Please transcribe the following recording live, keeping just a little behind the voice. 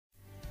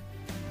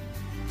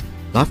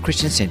Life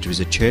Christian Centre is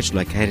a church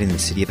located in the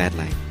city of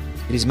Adelaide.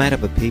 It is made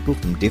up of people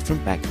from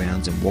different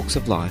backgrounds and walks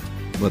of life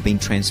who have been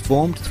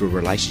transformed through a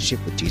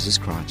relationship with Jesus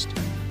Christ.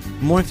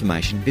 For more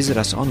information, visit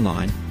us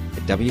online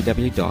at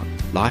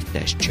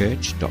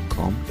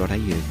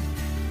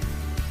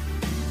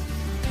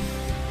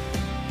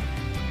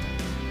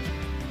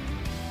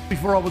www.life-church.com.au.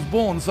 Before I was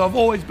born, so I've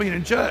always been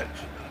in church.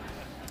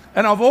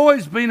 And I've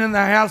always been in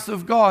the house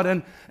of God,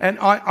 and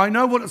I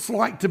know what it's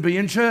like to be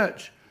in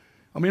church.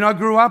 I mean, I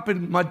grew up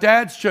in my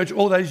dad's church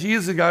all those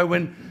years ago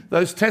when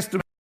those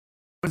testimonies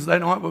Wednesday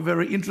night were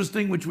very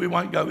interesting, which we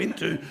won't go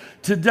into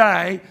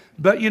today.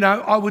 But, you know,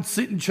 I would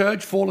sit in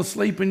church, fall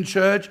asleep in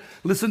church,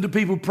 listen to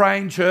people pray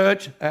in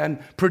church,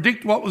 and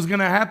predict what was going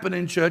to happen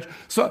in church.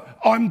 So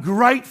I'm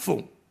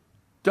grateful.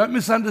 Don't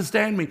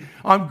misunderstand me.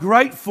 I'm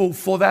grateful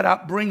for that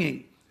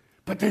upbringing.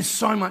 But there's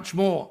so much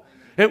more.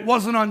 It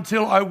wasn't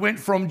until I went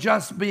from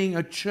just being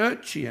a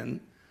churchian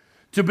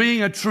to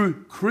being a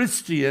true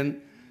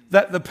Christian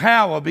that the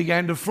power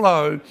began to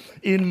flow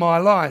in my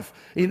life.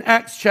 In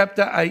Acts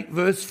chapter 8,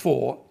 verse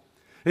 4,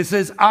 it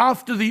says,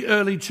 after the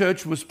early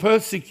church was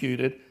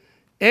persecuted,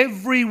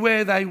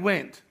 everywhere they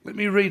went, let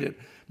me read it,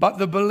 but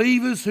the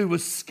believers who were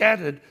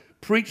scattered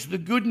preached the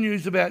good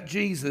news about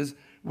Jesus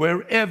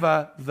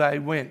wherever they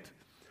went.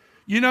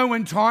 You know,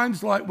 when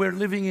times like we're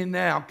living in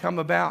now come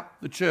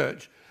about the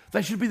church,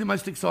 they should be the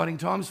most exciting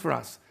times for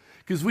us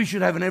because we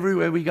should have an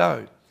everywhere we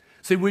go.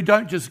 See, we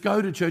don't just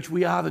go to church,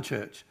 we are the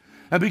church.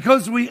 And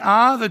because we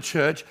are the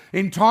church,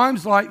 in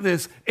times like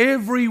this,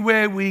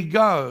 everywhere we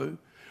go,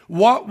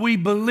 what we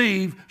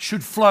believe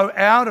should flow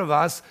out of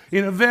us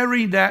in a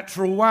very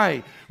natural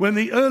way. When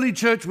the early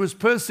church was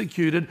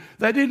persecuted,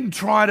 they didn't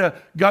try to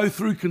go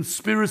through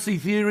conspiracy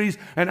theories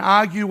and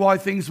argue why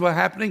things were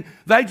happening.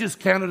 They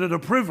just counted it a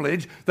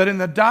privilege that in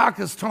the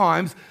darkest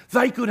times,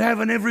 they could have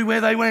an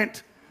everywhere they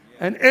went.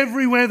 And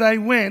everywhere they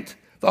went,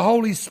 the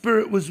Holy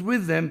Spirit was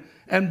with them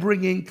and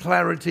bringing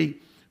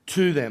clarity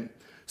to them.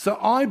 So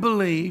I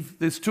believe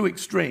there's two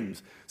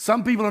extremes.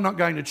 Some people are not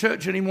going to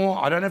church anymore.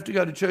 I don't have to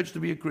go to church to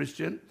be a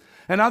Christian.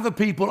 And other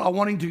people are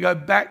wanting to go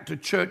back to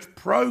church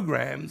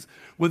programs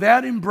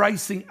without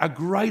embracing a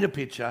greater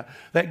picture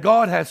that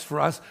God has for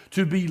us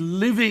to be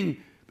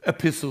living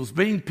epistles,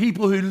 being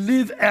people who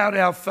live out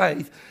our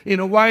faith in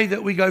a way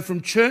that we go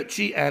from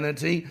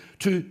churchianity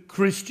to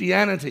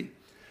Christianity.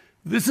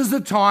 This is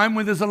a time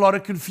when there's a lot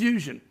of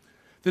confusion.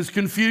 There's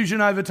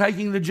confusion over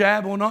taking the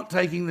jab or not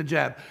taking the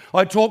jab.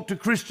 I talk to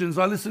Christians,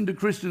 I listen to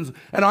Christians,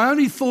 and I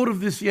only thought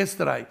of this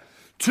yesterday.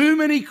 Too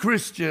many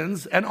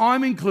Christians, and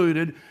I'm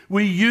included,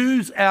 we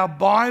use our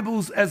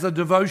Bibles as a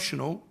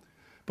devotional,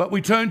 but we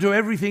turn to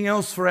everything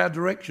else for our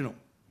directional.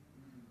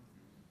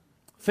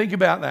 Think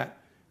about that.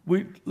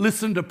 We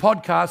listen to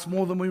podcasts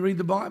more than we read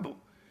the Bible.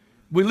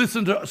 We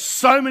listen to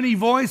so many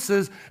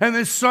voices and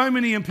there's so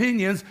many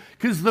opinions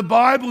because the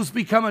Bible's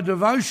become a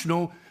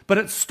devotional, but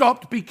it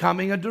stopped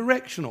becoming a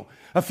directional.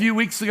 A few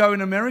weeks ago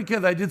in America,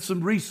 they did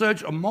some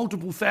research on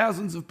multiple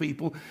thousands of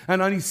people, and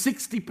only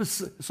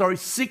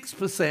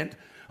 6%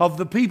 of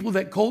the people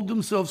that called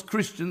themselves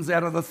Christians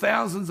out of the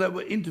thousands that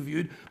were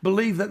interviewed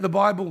believe that the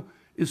Bible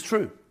is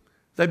true.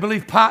 They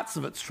believe parts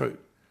of it's true.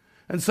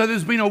 And so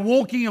there's been a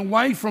walking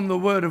away from the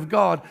Word of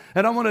God.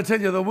 And I want to tell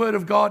you, the Word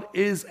of God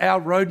is our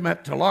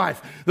roadmap to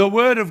life. The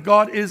Word of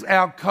God is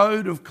our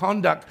code of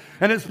conduct.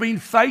 And it's been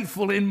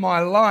faithful in my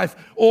life,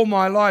 all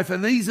my life.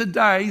 And these are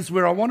days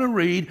where I want to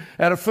read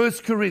out of 1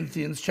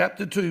 Corinthians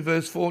chapter 2,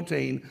 verse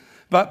 14.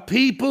 But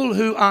people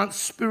who aren't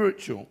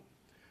spiritual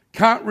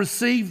can't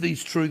receive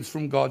these truths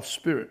from God's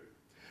Spirit.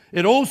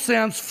 It all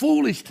sounds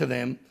foolish to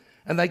them,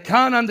 and they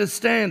can't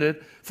understand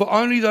it, for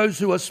only those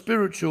who are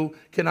spiritual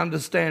can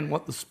understand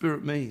what the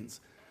Spirit means.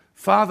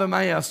 Father,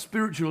 may our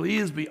spiritual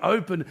ears be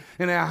open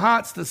and our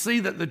hearts to see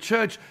that the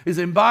church is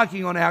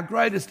embarking on our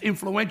greatest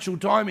influential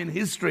time in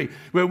history,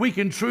 where we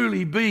can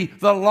truly be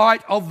the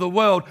light of the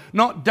world,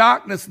 not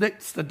darkness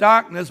next to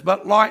darkness,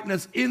 but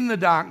lightness in the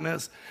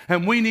darkness.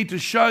 And we need to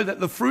show that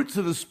the fruits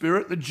of the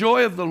Spirit, the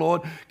joy of the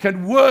Lord,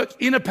 can work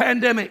in a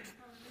pandemic,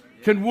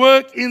 can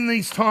work in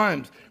these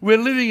times. We're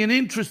living in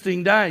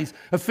interesting days.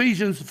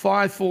 Ephesians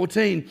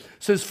 5:14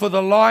 says, for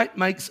the light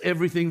makes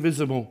everything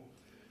visible.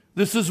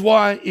 This is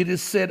why it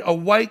is said,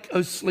 awake,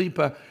 O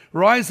sleeper,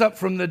 rise up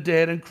from the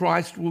dead and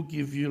Christ will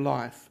give you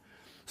life.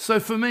 So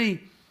for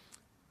me,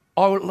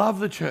 I would love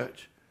the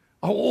church.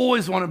 I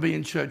always want to be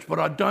in church, but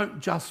I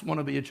don't just want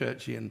to be a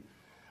churchian.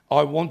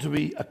 I want to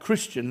be a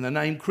Christian. The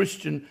name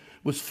Christian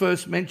was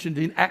first mentioned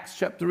in Acts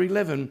chapter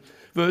 11,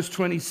 verse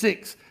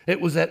 26. It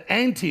was at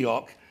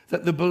Antioch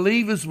that the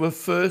believers were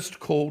first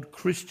called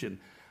Christian.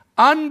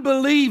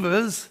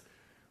 Unbelievers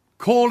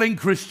calling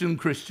Christian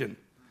Christian.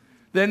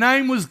 Their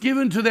name was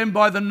given to them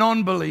by the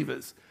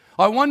non-believers.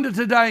 I wonder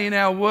today in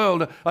our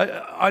world,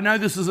 I know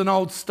this is an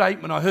old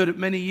statement, I heard it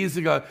many years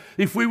ago,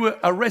 if we were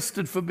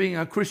arrested for being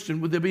a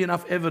Christian, would there be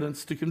enough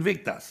evidence to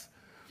convict us?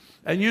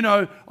 And you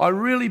know, I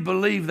really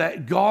believe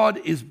that God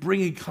is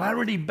bringing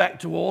clarity back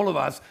to all of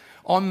us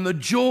on the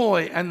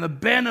joy and the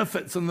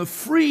benefits and the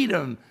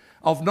freedom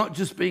of not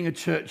just being a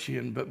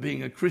churchian, but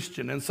being a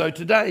Christian. And so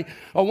today,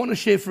 I want to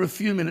share for a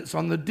few minutes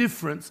on the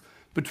difference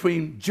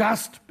between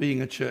just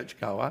being a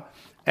churchgoer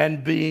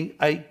and being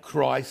a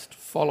Christ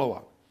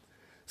follower.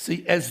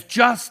 See, as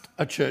just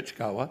a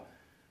churchgoer,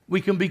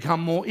 we can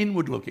become more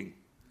inward looking.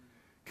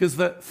 Because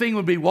the thing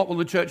would be, what will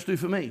the church do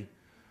for me?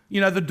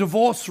 You know, the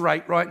divorce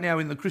rate right now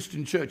in the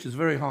Christian church is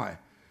very high.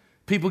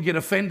 People get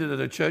offended at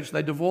a church,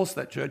 they divorce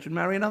that church and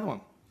marry another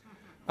one.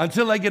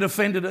 Until they get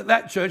offended at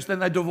that church, then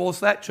they divorce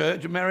that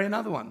church and marry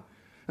another one.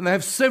 And they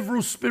have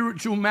several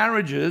spiritual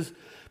marriages,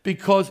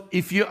 because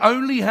if you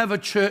only have a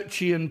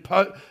churchian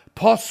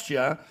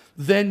posture,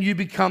 then you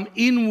become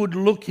inward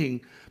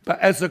looking. But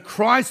as a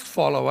Christ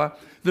follower,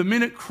 the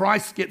minute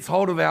Christ gets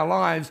hold of our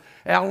lives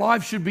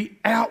should be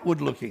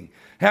outward looking.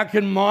 How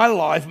can my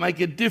life make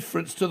a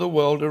difference to the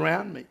world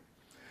around me?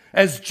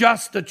 As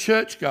just a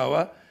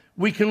churchgoer,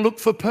 we can look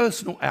for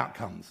personal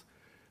outcomes.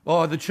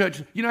 Oh, the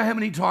church, you know how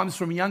many times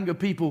from younger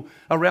people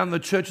around the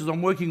churches,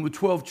 I'm working with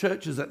 12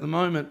 churches at the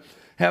moment,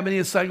 how many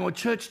are saying, oh,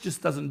 church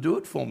just doesn't do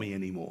it for me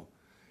anymore.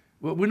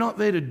 Well, we're not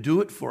there to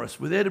do it for us.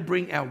 We're there to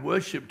bring our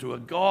worship to a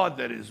God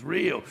that is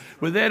real.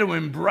 We're there to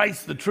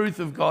embrace the truth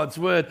of God's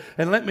word.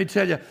 And let me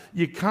tell you,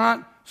 you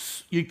can't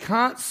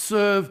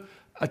serve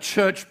a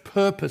church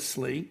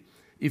purposely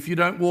if you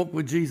don't walk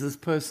with Jesus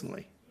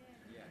personally.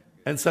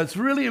 And so it's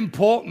really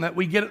important that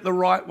we get it the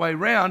right way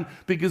round,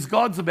 because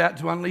God's about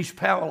to unleash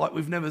power like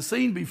we've never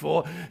seen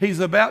before. He's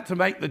about to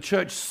make the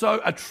church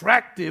so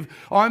attractive.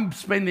 I'm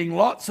spending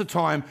lots of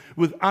time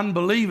with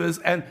unbelievers,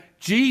 and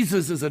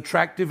Jesus is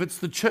attractive. It's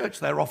the church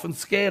they're often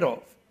scared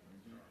of.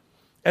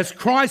 As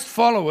Christ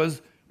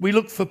followers, we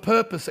look for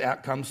purpose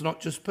outcomes,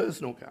 not just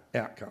personal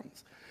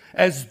outcomes.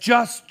 As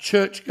just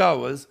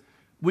churchgoers,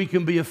 we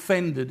can be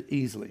offended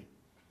easily.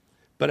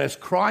 But as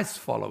Christ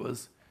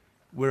followers,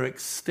 we're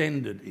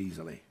extended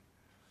easily.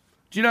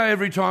 Do you know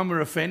every time we're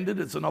offended,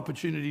 it's an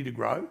opportunity to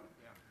grow?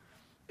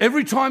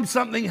 Every time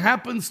something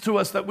happens to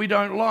us that we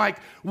don't like,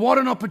 what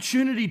an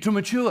opportunity to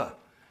mature.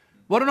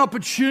 What an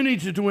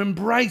opportunity to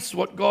embrace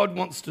what God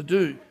wants to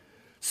do.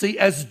 See,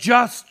 as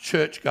just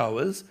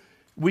churchgoers,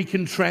 we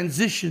can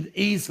transition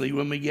easily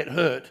when we get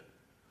hurt.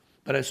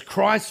 But as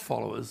Christ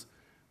followers,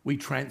 we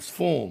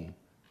transform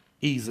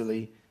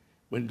easily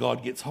when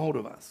God gets hold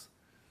of us.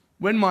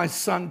 When my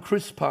son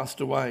Chris passed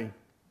away,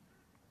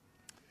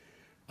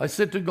 I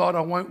said to God,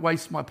 I won't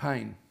waste my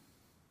pain.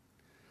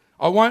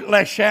 I won't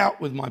lash out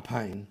with my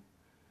pain,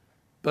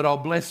 but I'll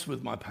bless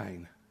with my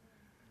pain.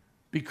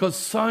 Because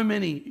so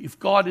many, if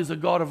God is a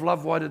God of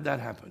love, why did that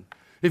happen?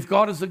 If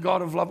God is a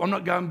God of love, I'm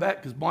not going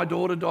back because my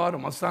daughter died or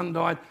my son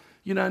died.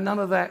 You know, none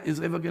of that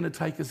is ever going to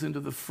take us into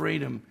the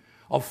freedom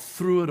of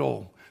through it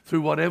all.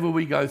 Through whatever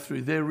we go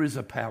through, there is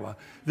a power,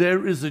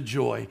 there is a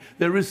joy,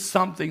 there is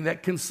something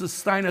that can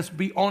sustain us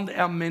beyond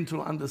our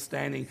mental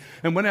understanding.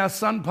 And when our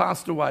son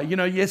passed away, you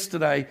know,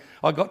 yesterday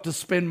I got to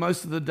spend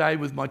most of the day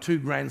with my two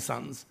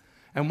grandsons,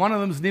 and one of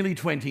them's nearly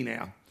 20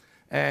 now.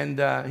 And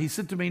he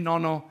said to me,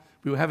 Nono,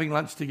 we were having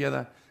lunch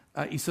together,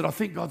 he said, I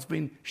think God's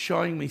been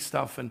showing me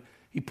stuff. And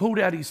he pulled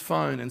out his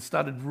phone and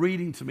started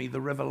reading to me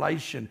the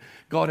revelation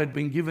God had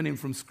been given him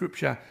from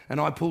Scripture. And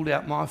I pulled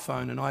out my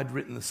phone and I'd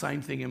written the same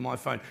thing in my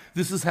phone.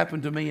 This has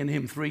happened to me and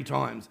him 3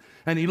 times.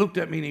 And he looked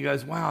at me and he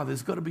goes, wow,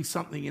 there's got to be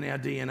something in our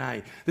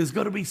DNA. There's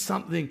got to be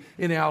something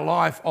in our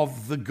life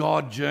of the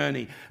God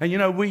journey. And you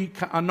know, we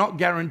are not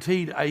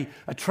guaranteed a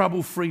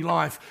trouble-free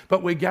life,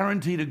 but we're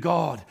guaranteed a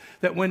God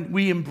that when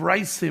we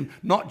embrace him,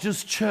 not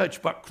just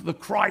church, but the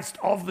Christ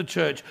of the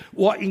church,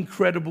 what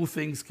incredible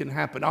things can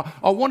happen.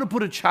 I want to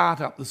put a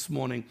chart up this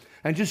morning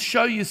and just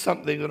show you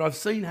something that I've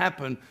seen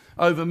happen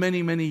over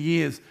many, many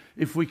years.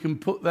 If we can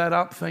put that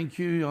up, thank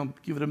you. I'll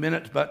give it a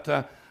minute, but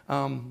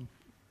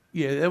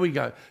yeah, there we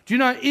go. Do you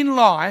know, in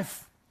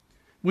life,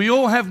 we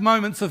all have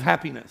moments of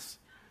happiness.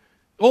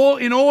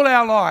 In all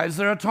our lives,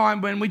 there are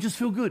times when we just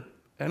feel good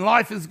and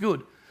life is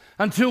good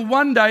until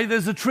one day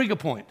there's a trigger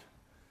point.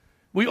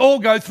 We all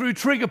go through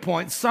trigger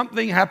points.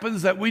 Something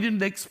happens that we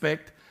didn't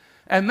expect,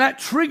 and that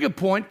trigger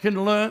point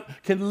can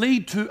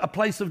lead to a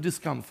place of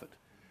discomfort,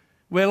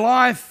 where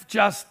life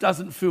just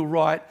doesn't feel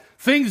right,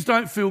 things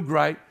don't feel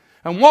great.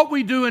 And what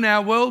we do in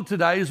our world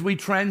today is we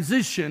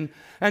transition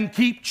and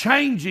keep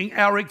changing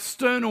our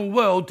external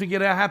world to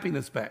get our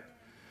happiness back.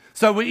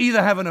 So we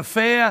either have an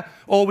affair,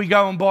 or we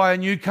go and buy a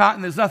new car,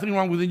 and there's nothing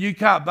wrong with a new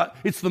car, but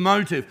it's the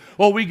motive.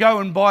 Or we go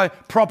and buy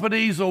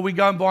properties, or we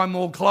go and buy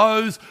more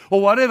clothes,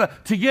 or whatever,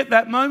 to get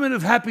that moment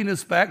of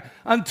happiness back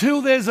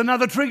until there's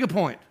another trigger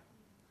point.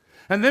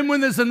 And then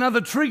when there's another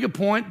trigger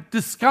point,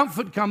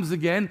 discomfort comes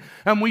again,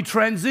 and we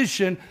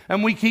transition,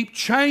 and we keep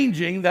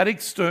changing that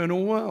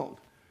external world.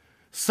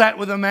 Sat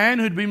with a man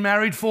who'd been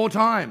married 4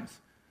 times.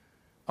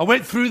 I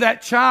went through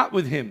that chart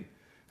with him,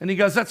 and he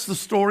goes, that's the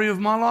story of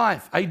my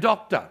life, a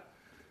doctor.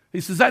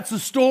 He says, that's the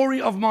story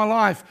of my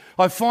life.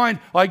 I find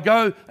I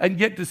go and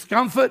get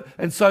discomfort,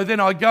 and so then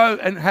I go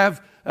and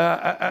have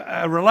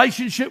a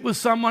relationship with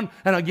someone,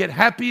 and I get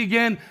happy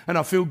again, and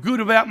I feel good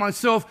about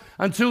myself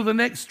until the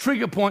next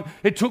trigger point.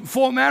 It took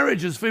 4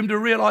 marriages for him to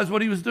realize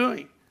what he was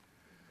doing.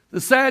 The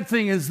sad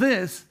thing is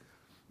this,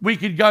 We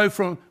could go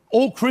from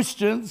all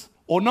Christians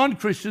or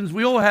non-Christians,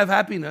 we all have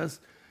happiness,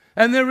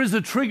 and there is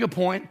a trigger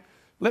point.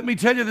 Let me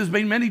tell you, there's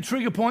been many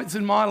trigger points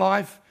in my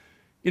life,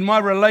 in my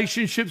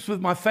relationships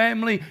with my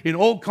family, in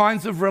all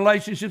kinds of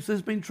relationships,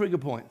 there's been trigger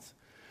points.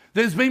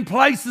 There's been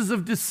places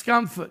of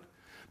discomfort.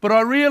 But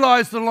I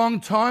realized a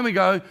long time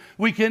ago,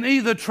 we can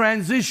either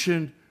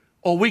transition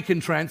or we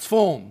can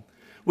transform.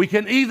 We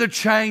can either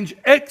change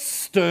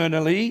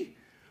externally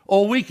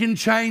or we can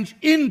change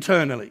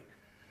internally.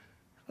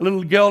 A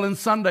little girl in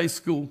Sunday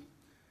school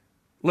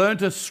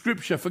learned a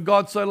scripture, for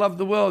God so loved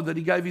the world that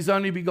he gave his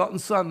only begotten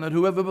Son, that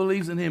whoever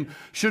believes in him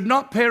should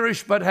not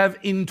perish but have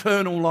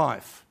eternal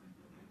life.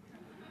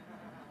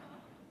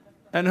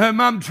 And her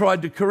mum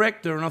tried to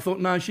correct her, and I thought,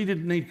 no, she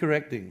didn't need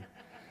correcting,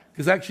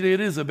 because actually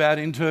it is about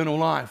eternal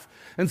life.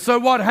 And so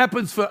what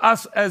happens for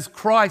us as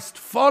Christ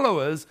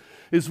followers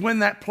is when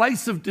that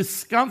place of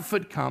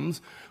discomfort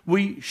comes,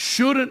 we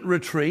shouldn't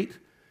retreat,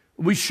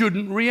 we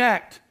shouldn't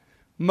react.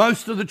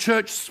 Most of the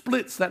church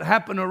splits that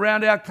happen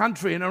around our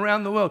country and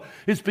around the world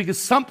is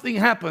because something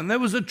happened. There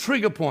was a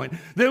trigger point.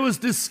 There was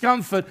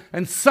discomfort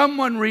and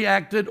someone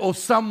reacted or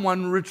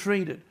someone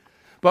retreated.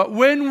 But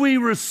when we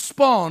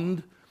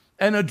respond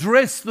and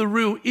address the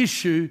real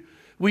issue,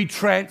 we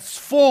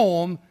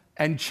transform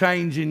and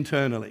change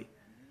internally.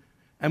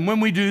 And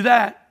when we do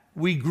that,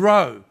 we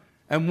grow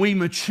and we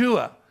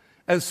mature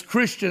as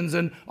Christians.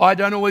 And I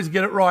don't always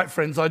get it right,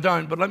 friends, I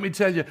don't. But let me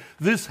tell you,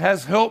 this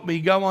has helped me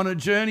go on a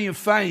journey of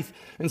faith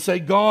and say,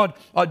 God,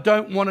 I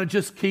don't want to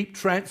just keep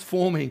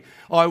transitioning.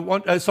 I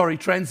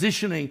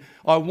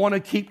want to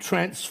keep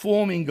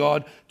transforming,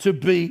 God, to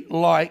be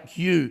like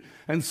you.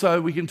 And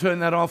so we can turn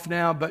that off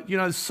now. But, you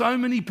know, so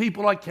many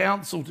people I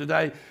counsel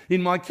today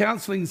in my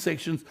counseling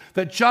sections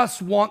that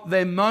just want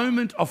their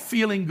moment of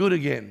feeling good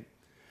again.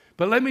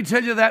 But let me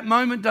tell you, that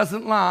moment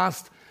doesn't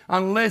last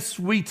unless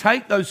we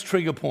take those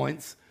trigger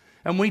points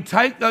and we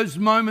take those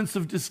moments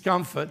of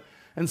discomfort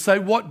and say,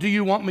 what do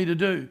you want me to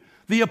do?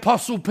 The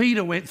Apostle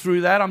Peter went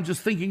through that. I'm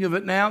just thinking of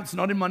it now. It's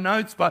not in my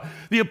notes, but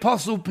the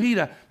Apostle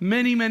Peter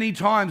many, many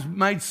times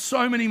made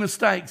so many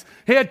mistakes.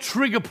 He had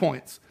trigger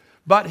points,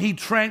 but he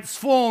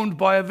transformed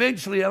by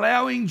eventually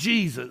allowing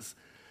Jesus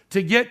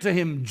to get to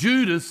him.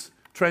 Judas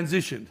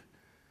transitioned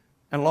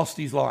and lost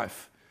his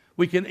life.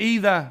 We can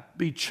either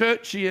be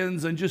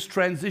churchians and just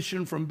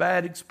transition from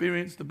bad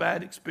experience to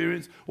bad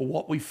experience, or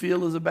what we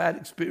feel is a bad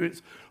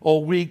experience,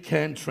 or we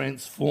can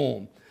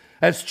transform.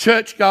 As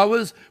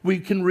churchgoers, we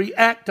can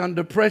react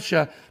under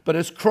pressure, but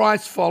as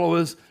Christ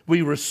followers,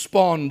 we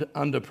respond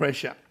under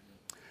pressure.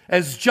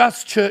 As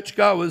just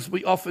churchgoers,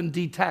 we often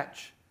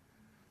detach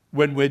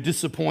when we're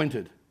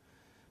disappointed.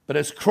 But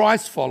as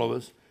Christ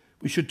followers,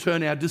 we should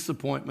turn our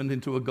disappointment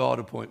into a God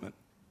appointment.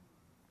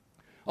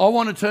 I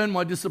want to turn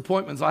my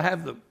disappointments, I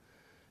have them,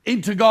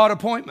 into God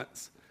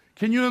appointments.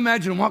 Can you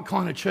imagine what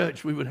kind of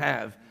church we would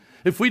have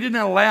if we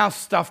didn't allow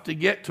stuff to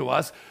get to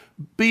us?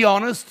 Be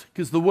honest,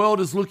 because the world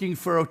is looking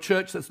for a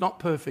church that's not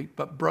perfect,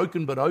 but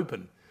broken but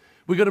open.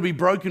 We've got to be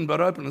broken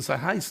but open and say,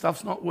 hey,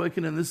 stuff's not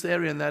working in this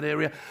area and that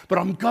area, but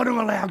I'm going to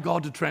allow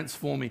God to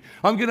transform me.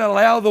 I'm going to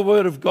allow the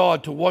Word of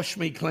God to wash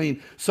me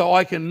clean so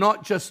I can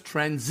not just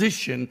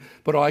transition,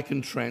 but I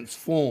can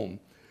transform.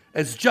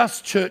 As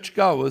just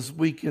churchgoers,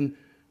 we can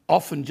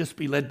often just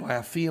be led by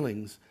our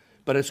feelings.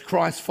 But as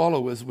Christ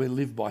followers, we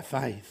live by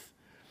faith.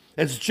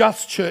 As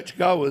just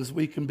churchgoers,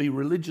 we can be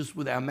religious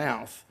with our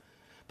mouth.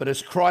 But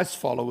as Christ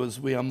followers,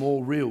 we are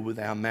more real with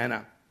our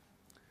manner.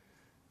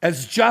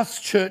 As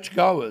just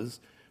churchgoers,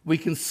 we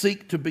can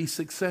seek to be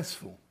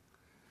successful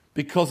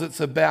because it's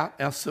about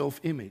our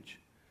self-image.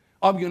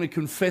 I'm going to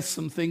confess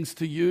some things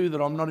to you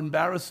that I'm not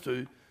embarrassed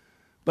to.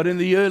 But in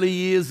the early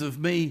years of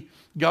me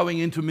going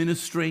into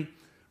ministry,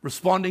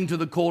 responding to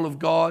the call of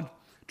God,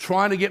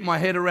 trying to get my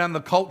head around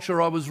the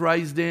culture I was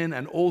raised in,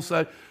 and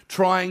also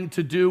trying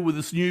to deal with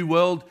this new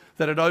world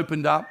that had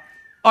opened up.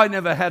 I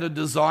never had a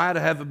desire to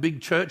have a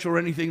big church or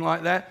anything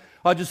like that.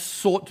 I just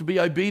sought to be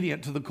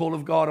obedient to the call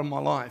of God in my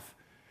life.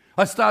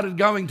 I started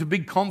going to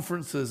big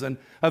conferences, and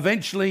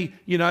eventually,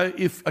 you know,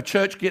 if a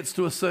church gets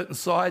to a certain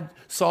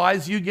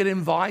size, you get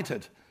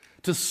invited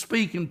to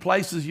speak in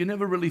places you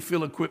never really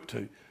feel equipped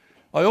to.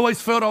 I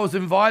always felt I was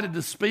invited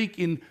to speak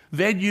in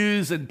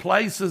venues and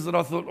places that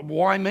I thought,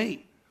 why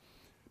me?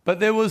 But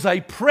there was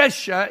a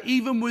pressure,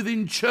 even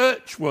within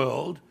church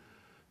world,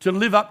 to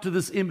live up to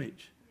this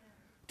image.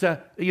 To,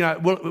 you know,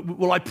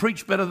 will I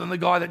preach better than the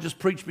guy that just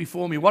preached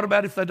before me? What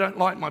about if they don't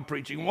like my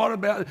preaching? What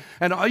about?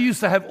 And I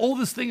used to have all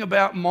this thing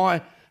about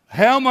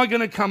how am I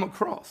going to come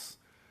across?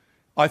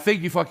 I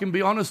think if I can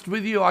be honest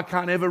with you, I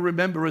can't ever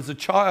remember as a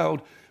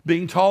child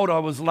being told I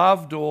was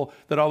loved or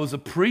that I was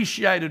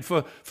appreciated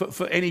for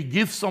any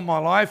gifts on my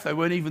life. They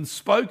weren't even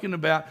spoken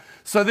about.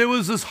 So there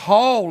was this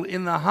hole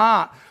in the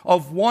heart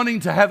of wanting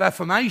to have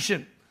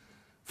affirmation,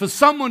 for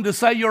someone to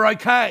say you're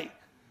okay,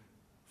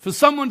 for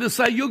someone to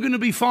say you're going to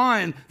be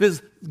fine,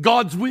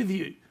 God's with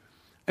you.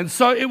 And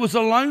so it was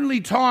a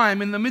lonely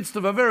time in the midst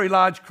of a very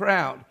large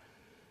crowd.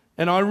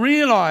 And I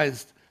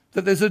realized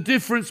that there's a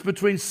difference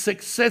between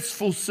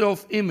successful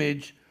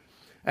self-image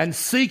and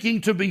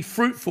seeking to be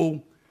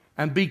fruitful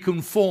and be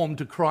conformed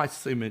to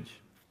Christ's image.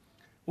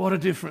 What a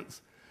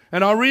difference.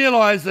 And I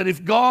realize that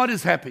if God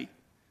is happy,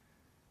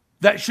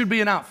 that should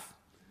be enough.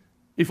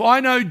 If I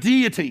know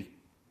deity,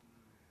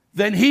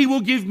 then he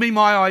will give me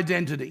my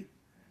identity.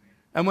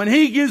 And when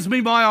he gives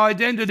me my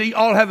identity,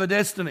 I'll have a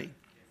destiny.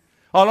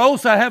 I'll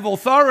also have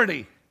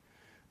authority,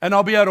 and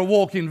I'll be able to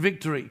walk in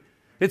victory.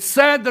 It's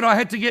sad that I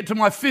had to get to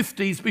my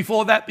 50s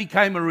before that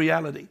became a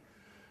reality.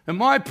 And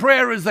my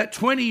prayer is that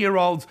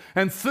 20-year-olds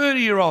and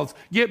 30-year-olds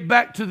get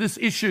back to this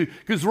issue,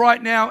 because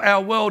right now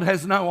our world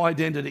has no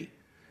identity.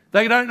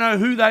 They don't know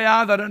who they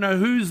are. They don't know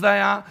whose they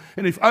are.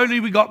 And if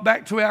only we got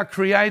back to our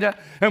Creator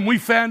and we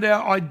found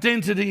our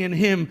identity in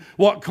Him,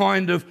 what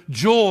kind of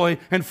joy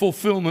and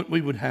fulfillment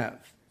we would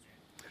have.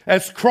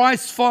 As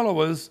Christ's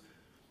followers,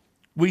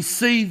 we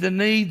see the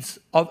needs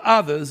of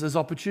others as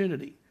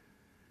opportunity.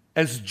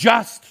 As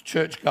just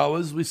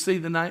churchgoers, we see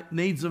the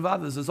needs of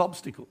others as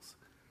obstacles.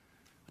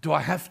 Do I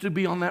have to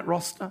be on that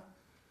roster?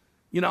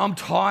 I'm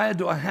tired.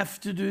 Do I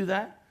have to do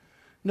that?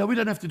 No, we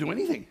don't have to do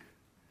anything.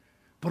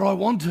 But I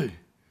want to.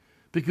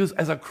 Because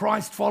as a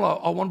Christ follower,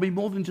 I want to be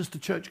more than just a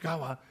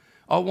churchgoer.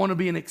 I want to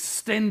be an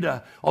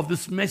extender of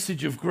this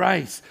message of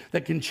grace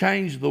that can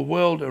change the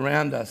world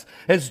around us.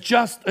 As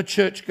just a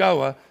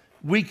churchgoer,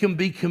 we can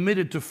be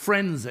committed to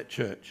friends at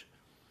church.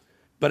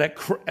 But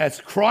as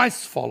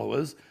Christ's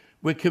followers,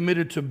 we're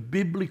committed to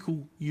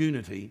biblical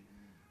unity,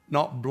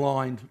 not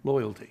blind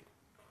loyalty.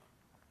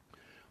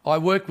 I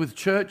work with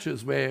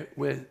churches where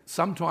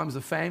sometimes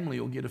a family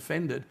will get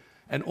offended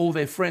and all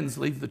their friends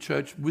leave the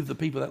church with the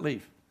people that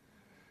leave.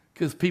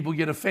 Because people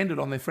get offended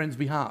on their friend's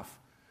behalf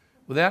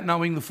without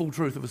knowing the full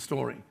truth of a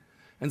story.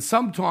 And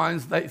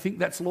sometimes they think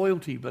that's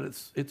loyalty, but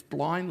it's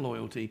blind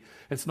loyalty.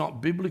 It's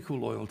not biblical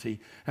loyalty.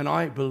 And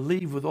I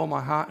believe with all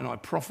my heart, and I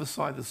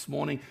prophesy this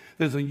morning,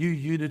 there's a new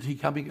unity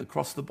coming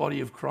across the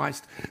body of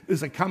Christ.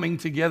 There's a coming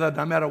together,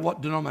 no matter what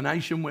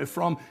denomination we're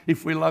from.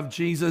 If we love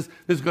Jesus,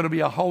 there's got to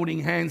be a holding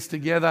hands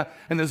together,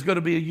 and there's got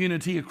to be a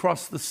unity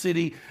across the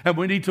city. And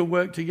we need to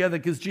work together,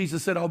 because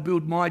Jesus said, I'll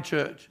build my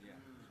church.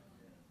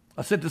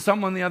 I said to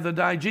someone the other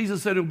day,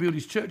 Jesus said he'll build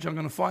his church. I'm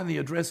going to find the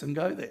address and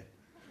go there.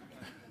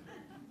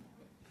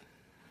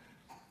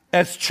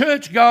 As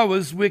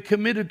churchgoers, we're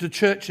committed to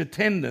church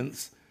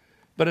attendance,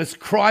 but as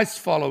Christ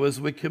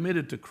followers, we're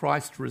committed to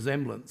Christ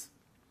resemblance.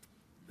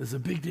 There's a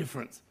big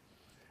difference.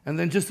 And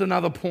then just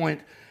another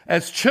point.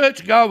 As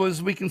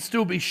churchgoers, we can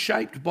still be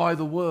shaped by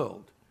the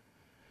world,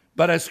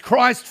 but as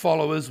Christ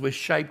followers, we're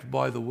shaped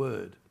by the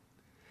Word.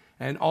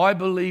 And I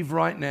believe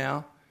right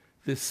now,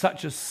 there's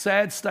such a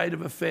sad state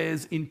of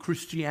affairs in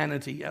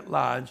Christianity at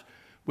large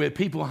where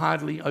people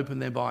hardly open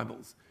their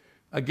Bibles.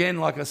 Again,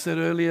 like I said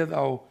earlier,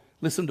 they'll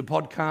listen to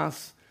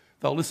podcasts,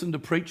 they'll listen to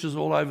preachers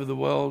all over the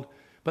world.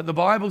 But the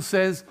Bible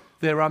says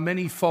there are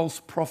many false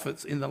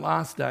prophets in the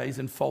last days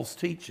and false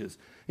teachers.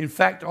 In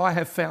fact, I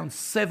have found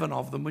 7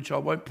 of them, which I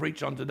won't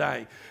preach on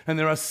today. And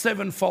there are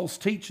 7 false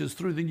teachers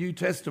through the New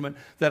Testament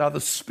that are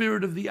the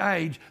spirit of the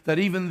age, that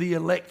even the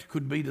elect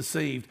could be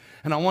deceived.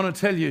 And I want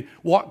to tell you,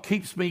 what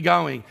keeps me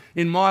going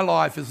in my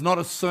life is not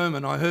a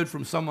sermon I heard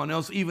from someone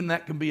else. Even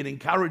that can be an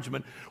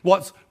encouragement.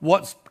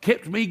 What's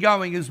kept me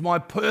going is my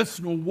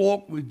personal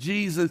walk with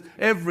Jesus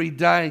every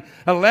day,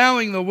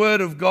 allowing the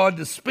Word of God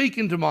to speak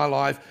into my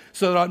life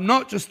so that I'm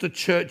not just a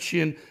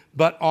churchian,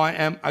 but I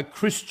am a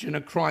Christian,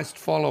 a Christ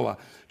follower.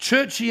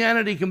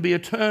 Churchianity can be a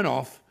turn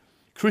off.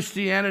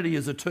 Christianity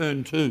is a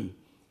turn to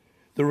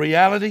the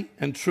reality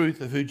and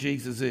truth of who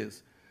Jesus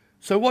is.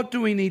 So what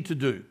do we need to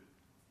do?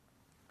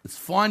 It's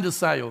fine to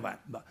say all that,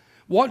 but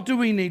what do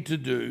we need to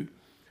do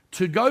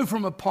to go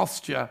from a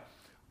posture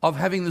of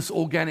having this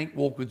organic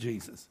walk with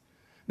Jesus?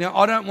 Now,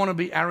 I don't want to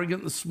be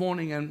arrogant this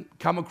morning and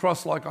come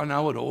across like I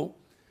know it all,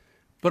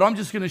 but I'm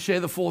just going to share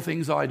the 4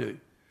 things I do,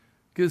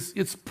 because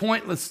it's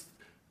pointless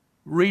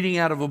reading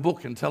out of a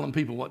book and telling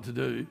people what to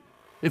do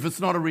if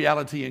it's not a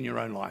reality in your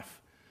own life.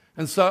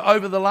 And so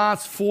over the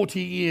last 40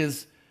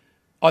 years,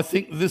 I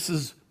think this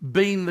has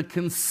been the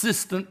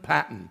consistent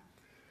pattern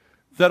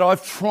that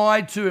I've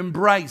tried to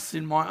embrace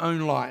in my own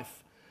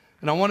life.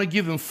 And I want to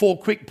give them 4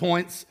 quick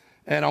points,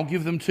 and I'll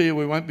give them to you.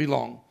 We won't be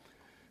long.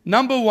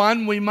 Number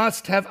 1, we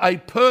must have a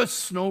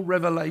personal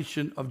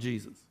revelation of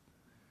Jesus.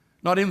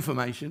 Not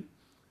information,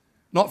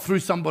 not through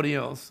somebody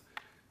else.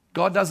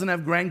 God doesn't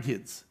have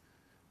grandkids.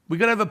 We've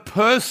got to have a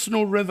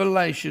personal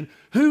revelation.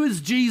 Who is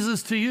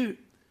Jesus to you?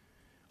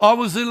 I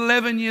was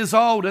 11 years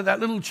old at that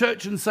little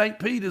church in St.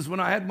 Peter's when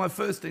I had my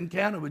first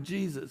encounter with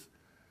Jesus.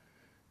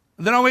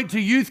 And then I went to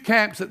youth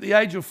camps at the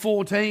age of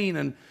 14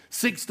 and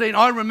 16.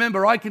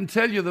 I can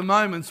tell you the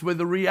moments where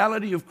the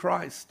reality of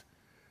Christ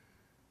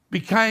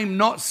became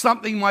not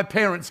something my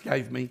parents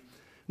gave me,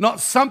 not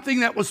something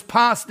that was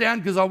passed down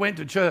because I went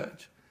to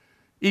church.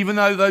 Even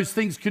though those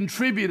things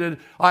contributed,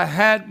 I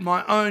had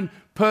my own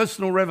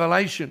personal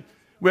revelation,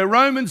 where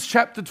Romans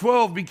chapter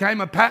 12 became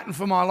a pattern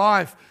for my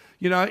life.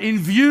 In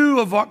view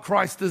of what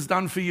Christ has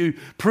done for you,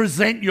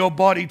 present your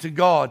body to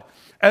God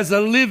as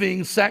a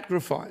living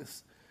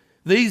sacrifice.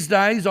 These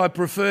days, I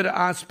prefer to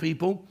ask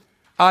people,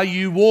 are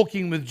you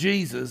walking with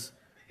Jesus?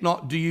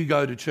 Not, do you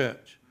go to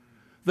church?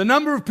 The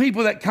number of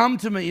people that come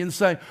to me and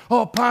say,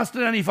 oh, Pastor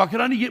Danny, if I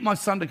could only get my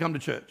son to come to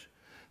church.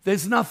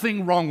 There's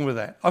nothing wrong with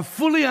that. I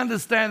fully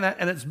understand that,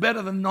 and it's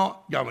better than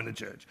not going to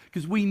church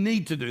because we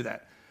need to do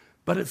that.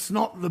 But it's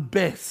not the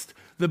best.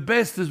 The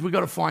best is we've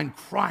got to find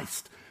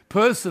Christ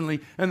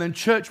personally, and then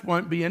church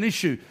won't be an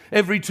issue.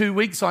 Every 2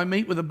 weeks I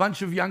meet with a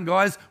bunch of young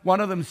guys.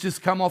 One of them's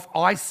just come off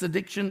ice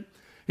addiction.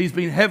 He's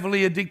been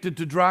heavily addicted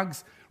to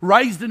drugs,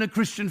 raised in a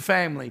Christian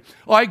family.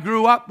 I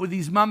grew up with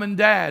his mum and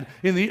dad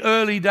in the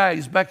early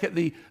days back at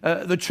the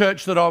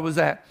church that I was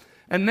at.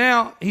 And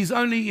now he's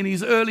only in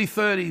his early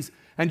 30s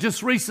and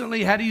just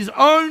recently had his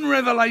own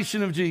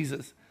revelation of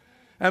Jesus.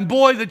 And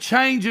boy, the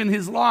change in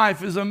his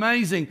life is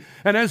amazing.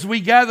 And as we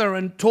gather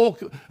and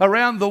talk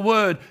around the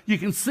Word, you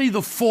can see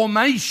the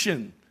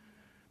formation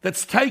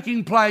that's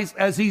taking place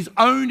as he's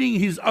owning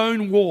his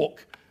own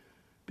walk.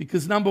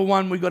 Because number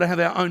one, we've got to have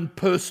our own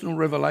personal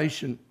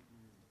revelation.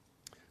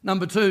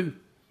 Number two,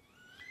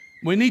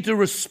 we need to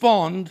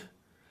respond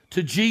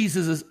to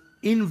Jesus'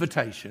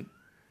 invitation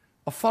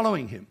of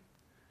following him.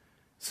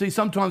 See,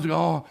 sometimes we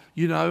go,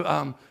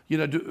 I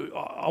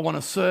want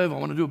to serve, I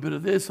want to do a bit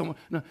of this.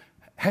 No.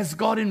 Has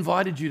God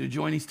invited you to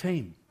join his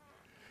team?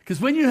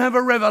 Because when you have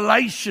a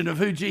revelation of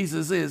who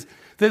Jesus is,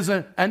 there's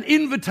an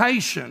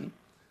invitation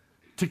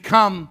to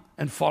come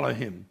and follow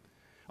him.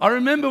 I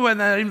remember when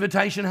that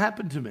invitation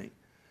happened to me.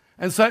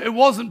 And so it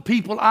wasn't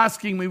people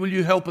asking me, will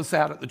you help us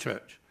out at the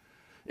church?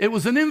 It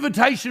was an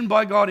invitation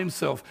by God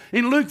himself.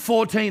 In Luke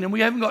 14, and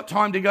we haven't got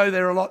time to go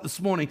there a lot this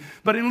morning,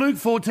 but in Luke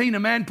 14, a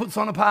man puts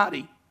on a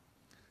party.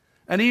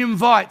 And he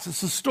invites,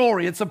 it's a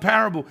story, it's a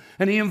parable,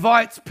 and he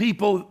invites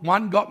people.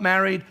 One got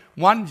married,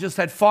 one just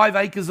had 5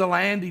 acres of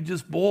land he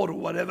just bought or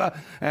whatever,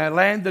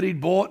 land that he'd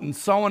bought, and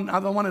so on.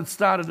 Another one had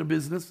started a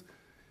business.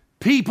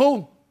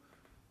 People,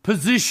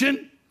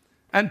 position,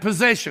 and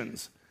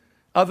possessions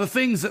are the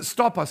things that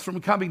stop us from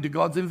coming to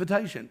God's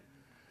invitation.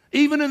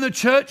 Even in the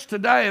church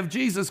today of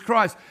Jesus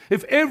Christ,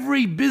 if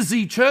every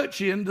busy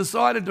churchian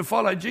decided to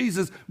follow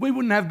Jesus, we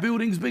wouldn't have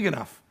buildings big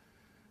enough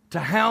to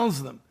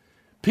house them.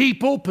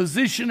 People,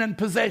 position, and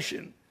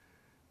possession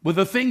were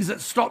the things that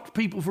stopped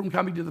people from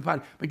coming to the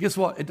party. But guess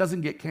what? It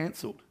doesn't get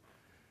cancelled.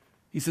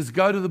 He says,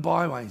 go to the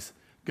byways,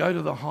 go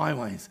to the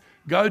highways,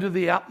 go to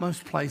the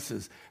utmost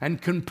places,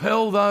 and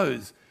compel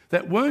those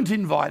that weren't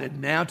invited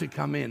now to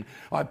come in.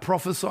 I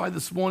prophesy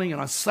this morning,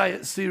 and I say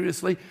it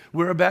seriously,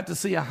 we're about to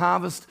see a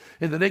harvest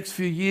in the next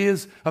few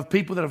years of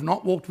people that have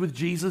not walked with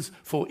Jesus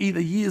for either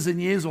years and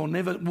years or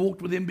never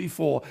walked with him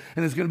before.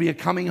 And there's going to be a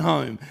coming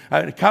home,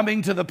 a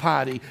coming to the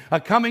party, a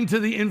coming to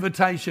the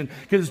invitation,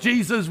 because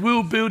Jesus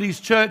will build his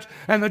church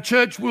and the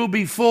church will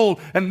be full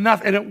and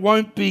it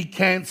won't be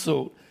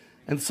cancelled.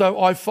 And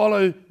so I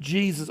follow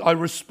Jesus. I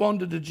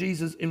responded to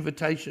Jesus'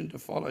 invitation to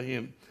follow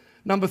him.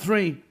 Number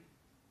 3,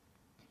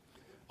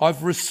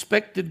 I've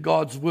respected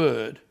God's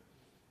word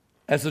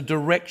as a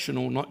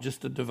directional, not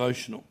just a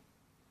devotional.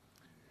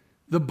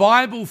 The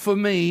Bible for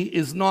me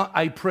is not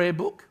a prayer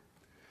book.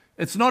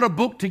 It's not a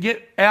book to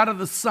get out of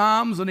the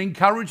Psalms and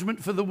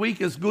encouragement for the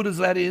week, as good as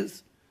that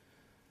is.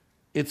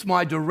 It's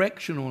my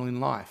directional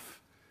in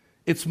life.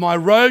 It's my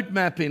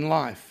roadmap in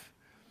life.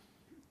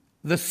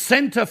 The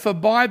Center for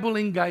Bible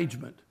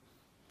Engagement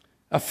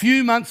a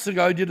few months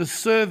ago did a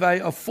survey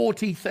of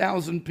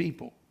 40,000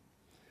 people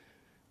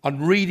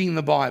on reading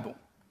the Bible.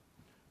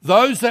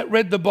 Those that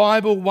read the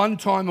Bible 1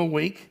 time a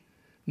week,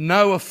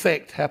 no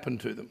effect happened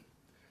to them.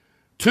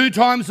 2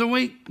 times a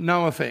week,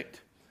 no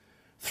effect.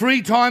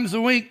 3 times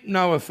a week,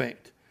 no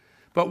effect.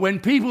 But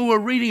when people were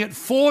reading it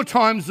 4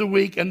 times a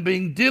week and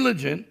being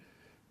diligent,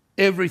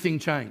 everything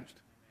changed.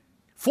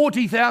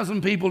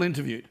 40,000 people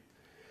interviewed.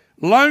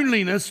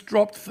 Loneliness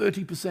dropped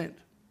 30%.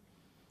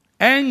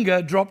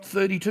 Anger dropped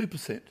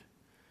 32%.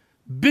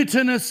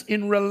 Bitterness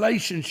in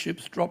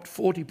relationships dropped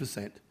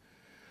 40%.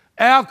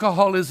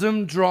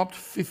 Alcoholism dropped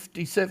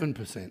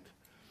 57%.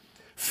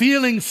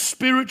 Feeling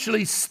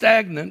spiritually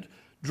stagnant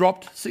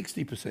dropped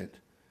 60%.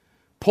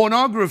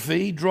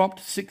 Pornography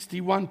dropped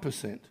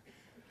 61%.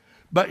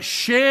 But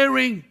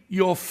sharing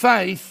your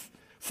faith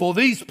for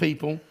these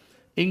people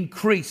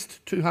increased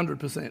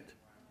 200%.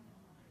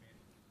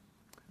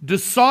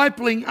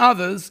 Discipling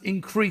others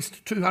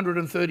increased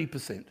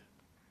 230%.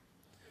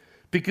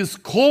 Because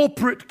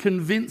corporate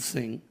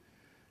convincing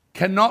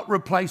cannot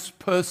replace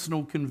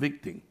personal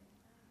convicting.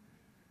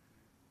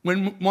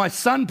 When my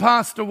son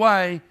passed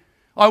away,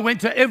 I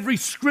went to every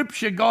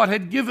scripture God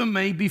had given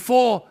me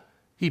before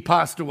he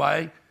passed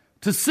away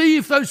to see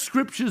if those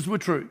scriptures were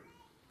true.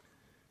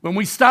 When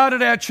we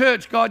started our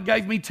church, God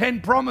gave me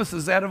 10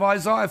 promises out of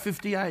Isaiah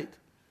 58.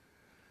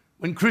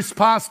 When Chris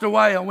passed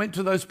away, I went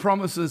to those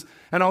promises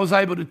and I was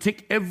able to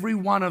tick every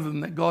one of them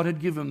that God had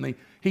given me.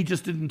 He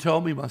just didn't tell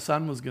me my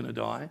son was going to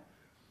die.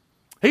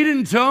 He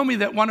didn't tell me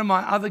that one of my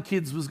other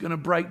kids was going to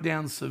break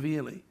down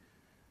severely.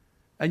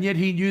 And yet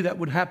he knew that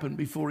would happen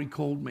before he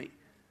called me.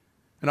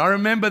 And I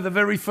remember the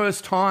very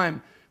first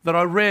time that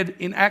I read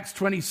in Acts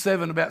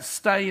 27 about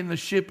stay in the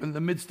ship in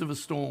the midst of a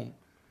storm.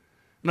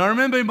 And I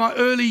remember in my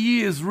early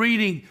years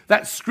reading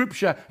that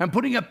scripture and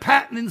putting a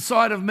pattern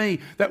inside of me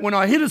that when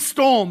I hit a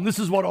storm, this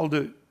is what I'll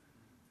do.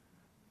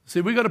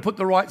 See, we've got to put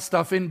the right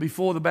stuff in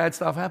before the bad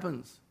stuff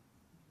happens.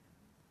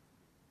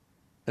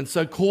 And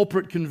so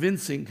corporate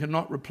convincing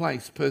cannot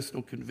replace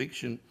personal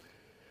conviction.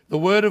 The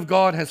Word of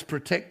God has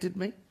protected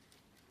me.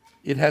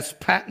 It has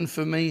patterned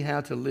for me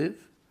how to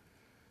live.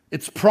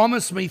 It's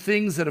promised me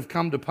things that have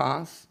come to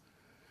pass.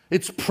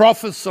 It's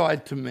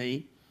prophesied to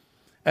me,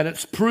 and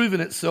it's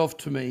proven itself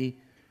to me.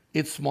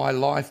 It's my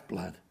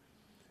lifeblood.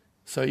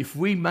 So if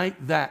we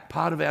make that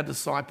part of our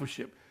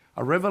discipleship,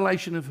 a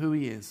revelation of who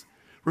He is,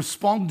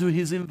 respond to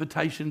His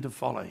invitation to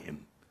follow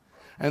Him,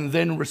 and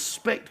then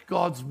respect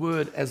God's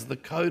word as the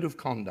code of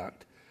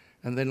conduct,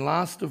 and then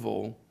last of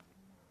all,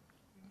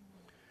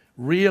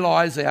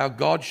 realize our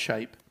God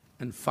shape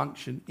and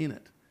function in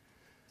it.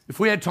 If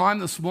we had time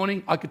this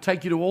morning, I could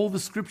take you to all the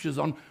scriptures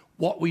on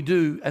what we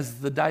do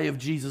as the day of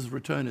Jesus'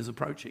 return is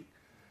approaching.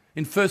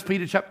 In 1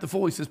 Peter chapter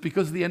 4, he says,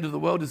 because the end of the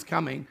world is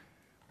coming,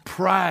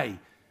 pray.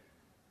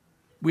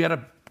 We had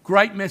a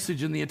great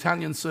message in the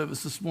Italian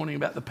service this morning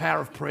about the power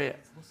of prayer.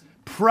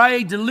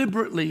 Pray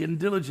deliberately and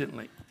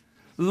diligently.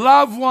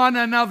 Love one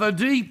another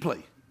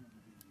deeply.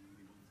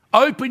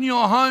 Open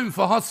your home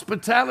for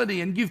hospitality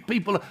and give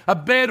people a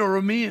bed or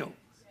a meal.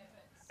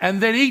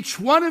 And then each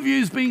one of you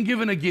has been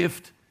given a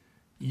gift.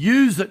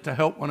 Use it to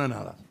help one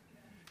another.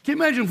 Can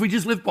you imagine if we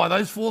just lived by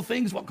those four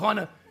things, what kind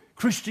of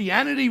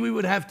Christianity we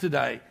would have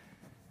today?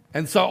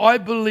 And so I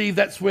believe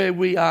that's where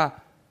we are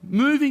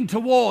moving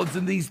towards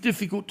in these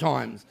difficult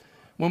times.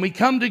 When we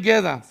come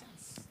together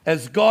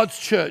as God's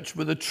church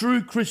with a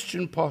true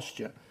Christian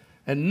posture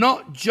and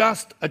not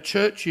just a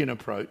churchian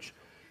approach,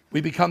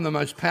 we become the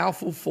most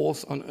powerful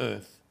force on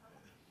earth,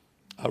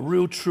 a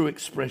real true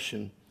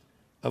expression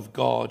of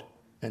God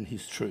and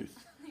His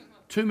truth.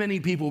 Too many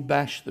people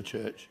bash the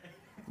church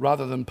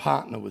rather than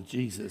partner with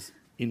Jesus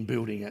in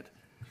building it.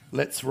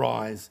 Let's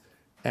rise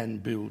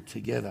and build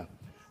together.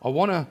 I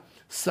want to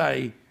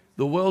say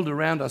the world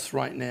around us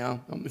right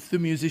now, if the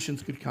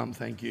musicians could come,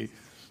 thank you,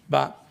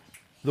 but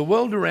the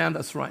world around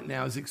us right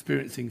now is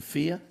experiencing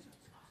fear,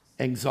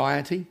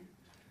 anxiety,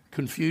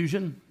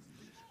 confusion,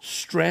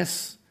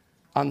 stress,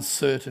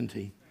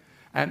 uncertainty.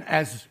 And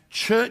as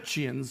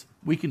churchians,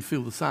 we can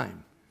feel the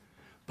same.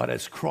 But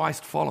as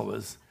Christ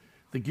followers,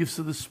 the gifts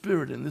of the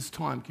Spirit in this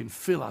time can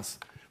fill us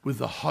with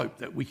the hope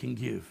that we can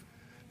give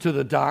to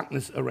the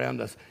darkness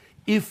around us.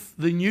 If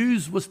the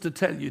news was to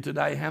tell you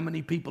today how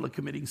many people are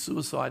committing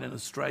suicide in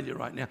Australia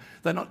right now,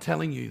 they're not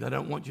telling you. They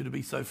don't want you to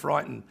be so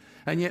frightened.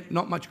 And yet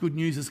not much good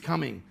news is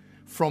coming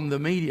from the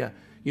media.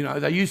 You know,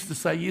 they used to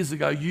say years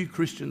ago, you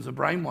Christians are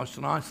brainwashed.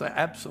 And I say,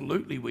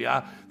 absolutely we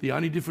are. The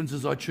only difference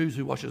is I choose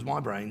who washes my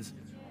brains.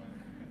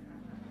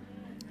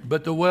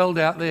 But the world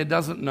out there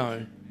doesn't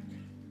know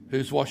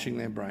who's washing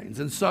their brains.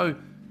 And so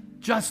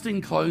just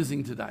in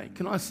closing today,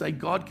 can I say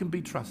God can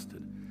be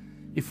trusted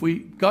if we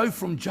go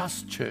from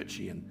just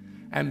churchian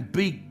and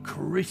big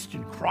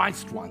Christian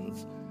Christ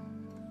ones.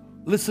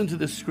 Listen to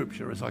this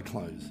scripture as I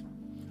close.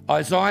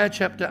 Isaiah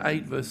chapter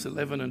 8, verse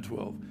 11 and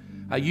 12.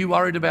 Are you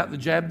worried about the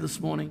jab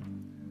this morning?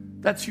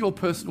 That's your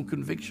personal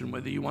conviction,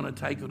 whether you want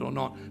to take it or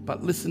not.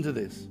 But listen to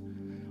this.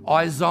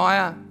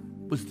 Isaiah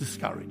was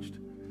discouraged.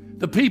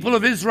 The people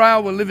of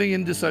Israel were living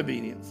in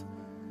disobedience.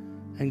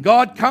 And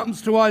God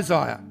comes to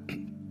Isaiah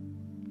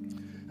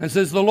and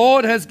says, the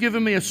Lord has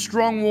given me a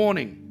strong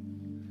warning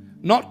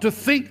not to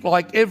think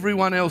like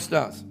everyone else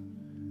does.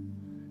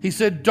 He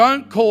said,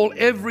 don't call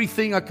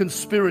everything a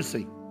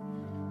conspiracy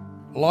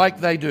like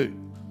they do.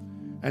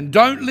 And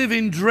don't live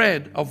in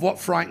dread of what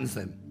frightens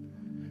them.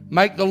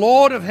 Make the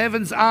Lord of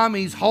heaven's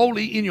armies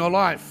holy in your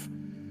life.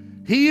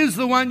 He is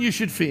the one you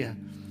should fear.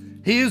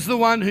 He is the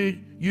one who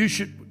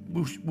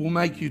will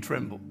make you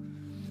tremble.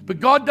 But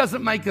God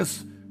doesn't make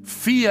us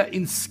fear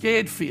in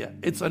scared fear.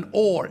 It's an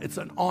awe. It's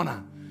an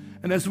honor.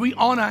 And as we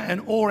honor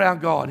and awe our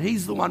God,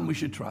 He's the one we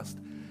should trust.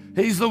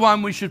 He's the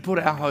one we should put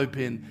our hope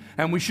in.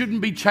 And we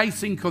shouldn't be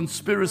chasing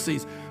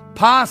conspiracies.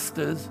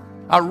 Pastors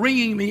are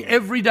ringing me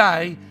every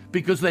day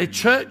because their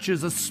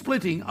churches are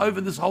splitting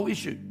over this whole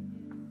issue.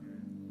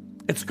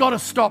 It's got to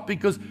stop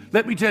because,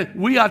 let me tell you,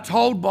 we are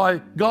told by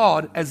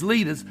God as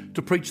leaders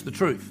to preach the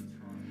truth.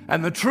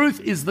 And the truth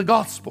is the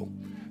gospel.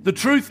 The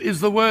truth is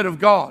the word of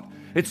God.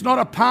 It's not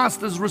a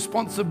pastor's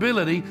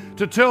responsibility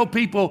to tell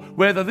people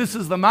whether this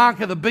is the mark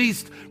of the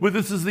beast, whether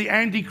this is the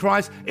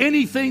Antichrist.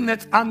 Anything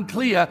that's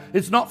unclear,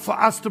 it's not for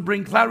us to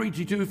bring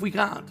clarity to if we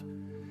can't.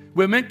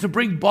 We're meant to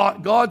bring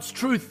God's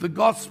truth, the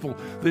gospel.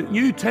 The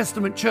New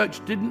Testament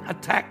church didn't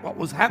attack what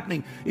was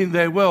happening in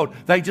their world.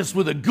 They just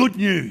were the good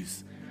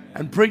news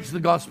and preached the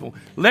gospel.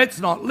 Let's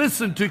not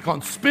listen to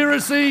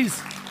conspiracies,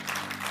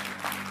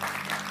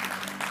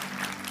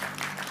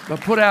 but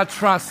put our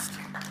trust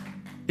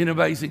in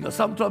amazing God.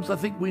 Sometimes I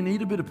think we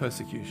need a bit of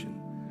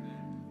persecution.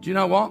 Do you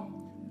know what?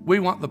 We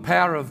want the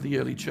power of the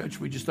early church.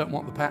 We just don't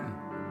want the pattern.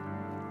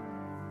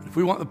 If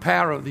we want the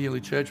power of the early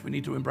church, we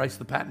need to embrace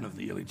the pattern of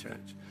the early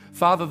church.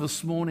 Father,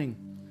 this morning,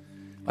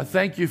 I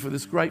thank you for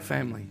this great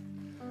family.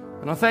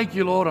 And I thank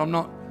you, Lord, I'm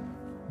not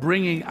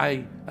bringing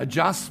a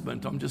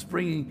adjustment. I'm just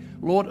bringing,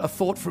 Lord, a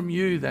thought from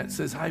you that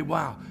says, hey,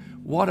 wow,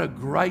 what a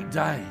great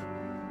day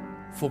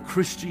for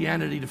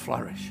Christianity to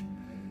flourish.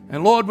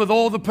 And Lord, with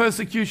all the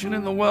persecution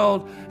in the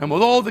world and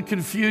with all the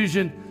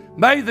confusion,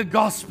 may the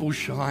gospel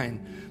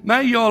shine.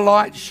 May your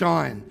light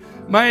shine.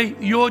 May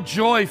your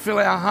joy fill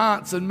our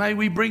hearts, and may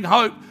we bring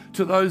hope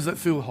to those that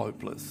feel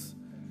hopeless.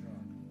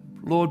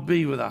 Lord,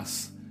 be with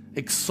us.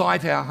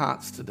 Excite our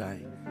hearts today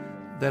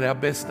that our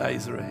best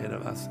days are ahead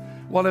of us.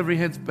 While every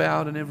head's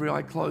bowed and every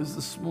eye closed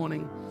this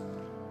morning,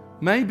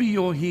 maybe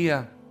you're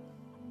here.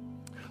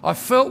 I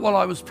felt while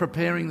I was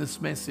preparing this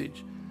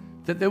message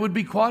that there would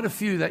be quite a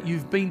few that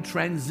you've been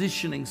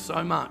transitioning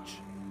so much,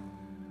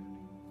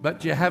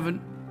 but you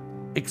haven't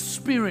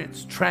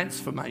experienced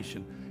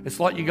transformation. It's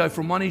like you go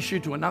from one issue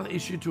to another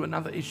issue to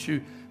another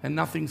issue, and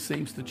nothing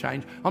seems to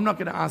change. I'm not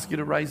going to ask you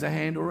to raise a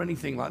hand or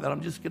anything like that.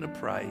 I'm just going to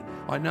pray.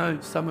 I know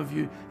some of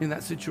you in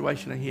that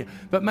situation are here,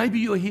 but maybe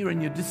you're here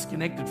and you're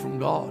disconnected from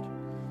God.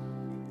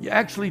 You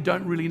actually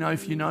don't really know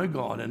if you know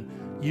God,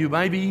 and you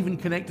may be even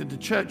connected to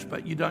church,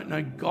 but you don't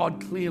know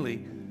God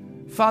clearly.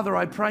 Father,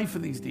 I pray for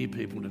these dear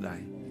people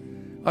today.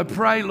 I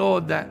pray,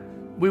 Lord, that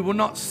we will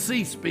not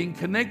cease being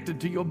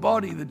connected to your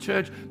body, the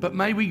church, but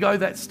may we go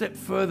that step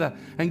further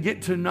and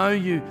get to know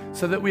you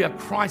so that we are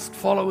Christ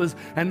followers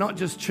and not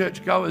just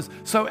church goers.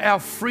 So our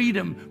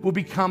freedom will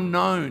become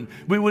known.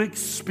 We will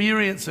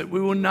experience it. We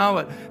will know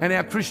it. And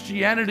our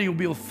Christianity will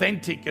be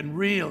authentic and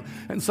real.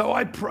 And so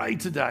I pray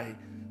today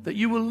that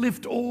you will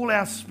lift all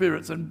our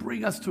spirits and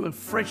bring us to a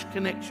fresh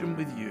connection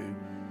with you.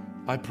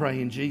 I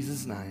pray in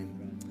Jesus'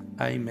 name.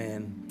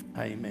 Amen.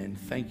 Amen.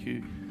 Thank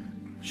you.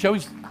 Shall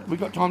we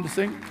got time to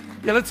sing?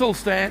 Yeah, let's all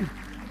stand.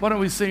 Why don't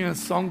we sing a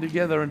song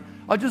together? And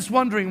I'm just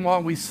wondering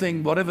while we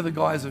sing, whatever the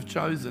guys have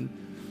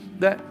chosen,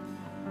 that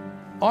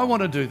I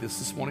want to do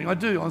this morning. I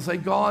do. I want to say,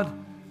 God,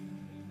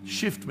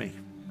 shift me.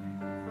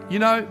 You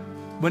know,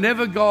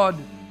 whenever God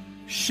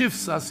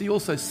shifts us, he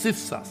also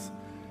sifts us.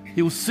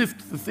 He'll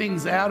sift the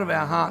things out of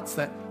our hearts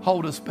that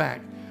hold us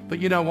back. But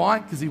you know why?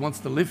 Because he wants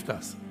to lift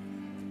us.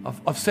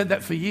 I've said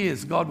that for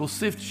years. God will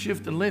sift,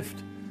 shift, and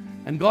lift.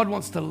 And God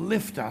wants to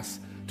lift us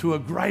to a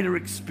greater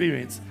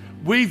experience.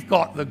 We've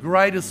got the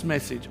greatest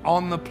message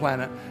on the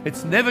planet.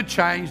 It's never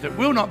changed. It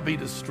will not be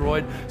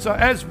destroyed. So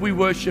as we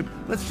worship,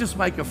 let's just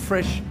make a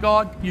fresh,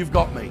 God, you've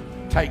got me.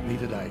 Take me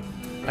today.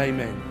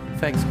 Amen.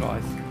 Thanks,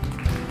 guys.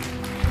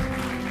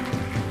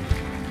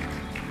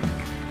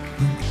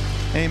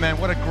 Amen.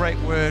 What a great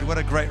word. What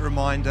a great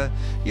reminder.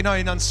 You know,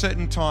 in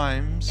uncertain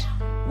times,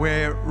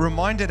 we're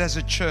reminded as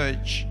a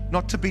church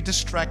not to be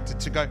distracted,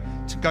 to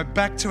go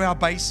back to our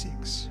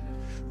basics.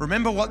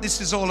 Remember what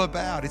this is all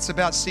about. It's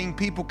about seeing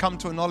people come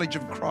to a knowledge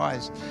of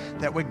Christ,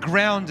 that we're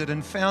grounded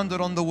and founded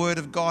on the Word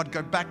of God.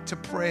 Go back to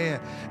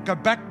prayer. Go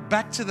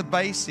back to the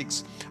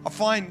basics. I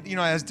find, you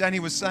know, as Danny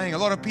was saying, a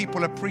lot of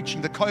people are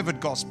preaching the COVID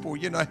gospel.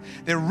 You know,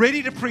 they're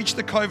ready to preach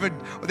the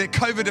COVID or their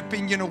COVID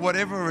opinion or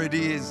whatever it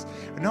is.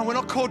 No, we're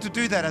not called to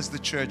do that as the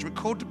church. We're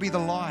called to be the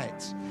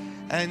light.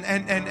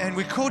 And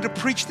we're called to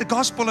preach the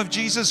gospel of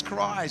Jesus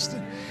Christ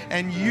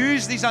and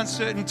use these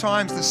uncertain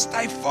times to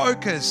stay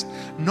focused,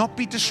 not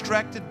be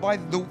distracted by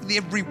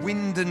every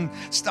wind and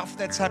stuff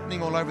that's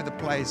happening all over the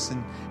place,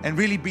 and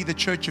really be the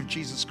church of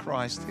Jesus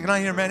Christ. Can I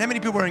hear, man? How many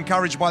people are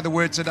encouraged by the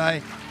word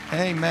today?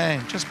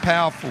 Amen. Just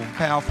powerful,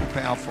 powerful,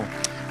 powerful.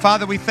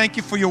 Father, we thank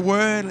you for your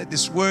word. Let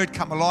this word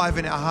come alive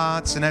in our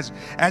hearts. And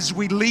as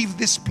we leave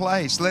this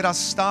place, let us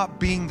start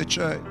being the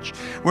church.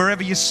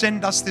 Wherever you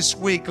send us this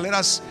week, let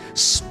us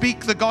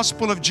speak the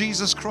gospel of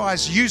Jesus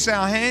Christ. Use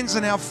our hands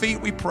and our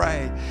feet, we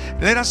pray.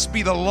 Let us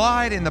be the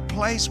light in the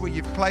place where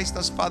you've placed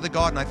us, Father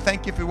God. And I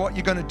thank you for what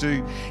you're going to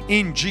do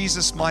in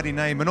Jesus' mighty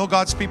name. And all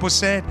God's people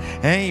said,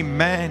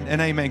 amen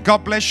and amen.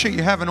 God bless you.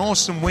 You have an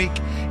awesome week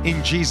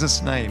in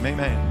Jesus' name.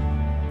 Amen.